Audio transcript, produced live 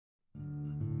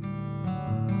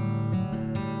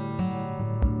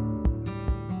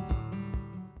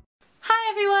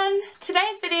everyone!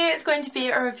 Today's video is going to be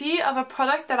a review of a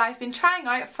product that I've been trying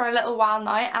out for a little while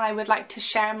now, and I would like to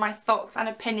share my thoughts and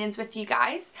opinions with you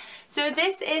guys. So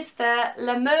this is the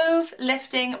Mauve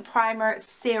Lifting Primer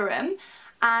Serum,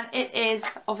 and it is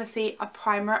obviously a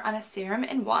primer and a serum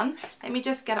in one. Let me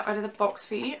just get it out of the box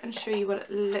for you and show you what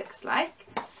it looks like.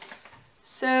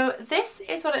 So this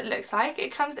is what it looks like.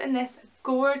 It comes in this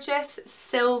gorgeous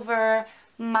silver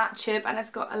matte tube and it's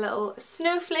got a little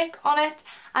snowflake on it,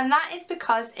 and that is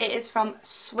because it is from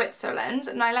Switzerland.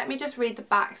 Now let me just read the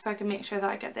back so I can make sure that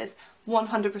I get this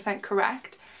 100%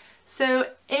 correct. So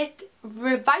it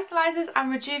revitalizes and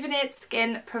rejuvenates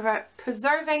skin,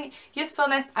 preserving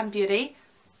youthfulness and beauty.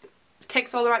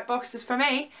 Ticks all the right boxes for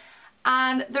me.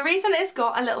 And the reason it's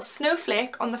got a little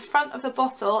snowflake on the front of the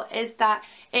bottle is that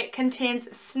it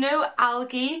contains snow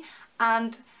algae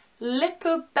and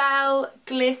Lipobel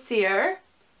glacier,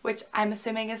 which I'm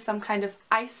assuming is some kind of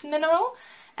ice mineral.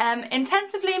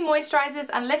 Intensively moisturizes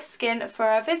and lifts skin for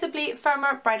a visibly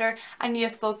firmer, brighter and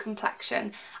youthful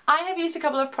complexion. I have used a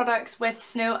couple of products with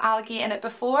snow algae in it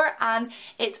before, and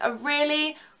it's a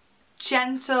really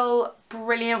gentle,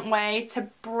 brilliant way to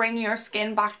bring your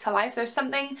skin back to life. There's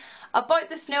something about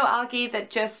the snow algae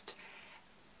that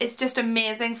it's just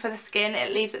amazing for the skin.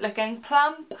 It leaves it looking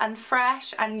plump and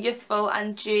fresh and youthful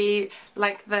and dewy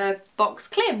like the box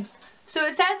claims. So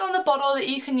it says on the bottle that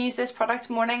you can use this product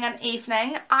morning and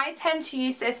evening. I tend to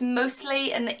use this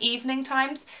mostly in the evening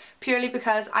times purely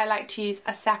because I like to use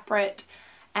a separate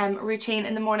routine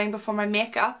in the morning before my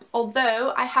makeup.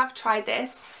 Although I have tried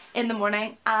this in the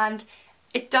morning and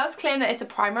it does claim that it's a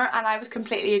primer, and I would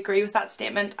completely agree with that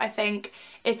statement. I think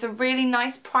it's a really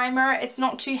nice primer. It's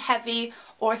not too heavy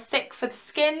or thick for the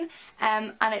skin,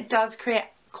 and it does create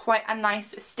quite a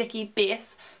nice sticky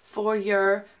base for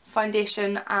your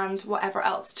foundation and whatever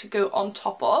else to go on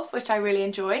top of, which I really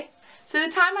enjoy. So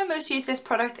the time I most use this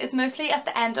product is mostly at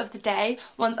the end of the day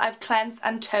once I've cleansed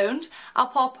and toned. I'll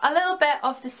pop a little bit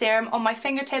of the serum on my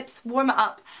fingertips, warm it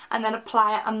up, and then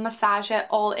apply it and massage it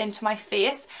all into my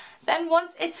face. Then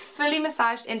once it's fully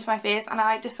massaged into my face, and I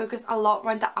like to focus a lot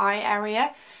around the eye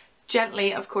area,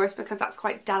 gently of course because that's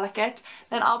quite delicate,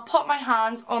 then I'll put my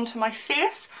hands onto my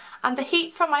face, and the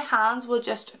heat from my hands will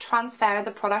just transfer the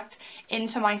product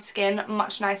into my skin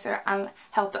much nicer and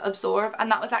help it absorb, and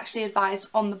that was actually advised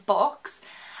on the box.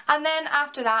 And then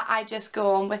after that I just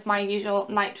go on with my usual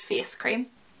night face cream.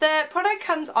 The product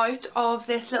comes out of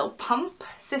this little pump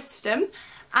system,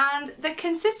 and the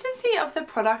consistency of the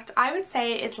product I would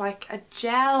say is like a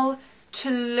gel to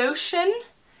lotion.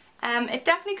 It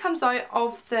definitely comes out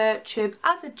of the tube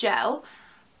as a gel,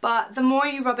 but the more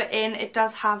you rub it in, it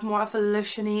does have more of a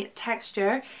lotiony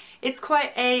texture. It's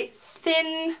quite a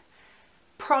thin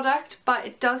product, but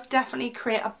it does definitely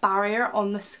create a barrier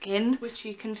on the skin, which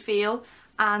you can feel,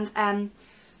 and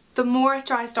the more it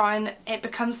dries down, it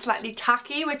becomes slightly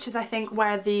tacky, which is I think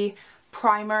where the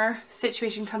primer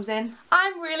situation comes in.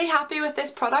 I'm really happy with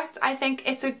this product. I think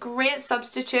it's a great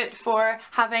substitute for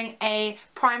having a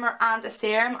primer and a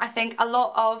serum. I think a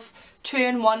lot of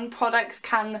 2-in-1 products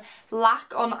can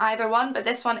lack on either one, but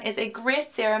this one is a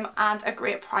great serum and a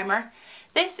great primer.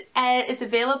 This is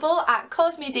available at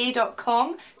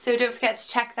COSME-DE.COM, so don't forget to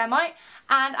check them out,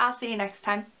 and I'll see you next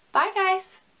time. Bye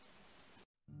guys!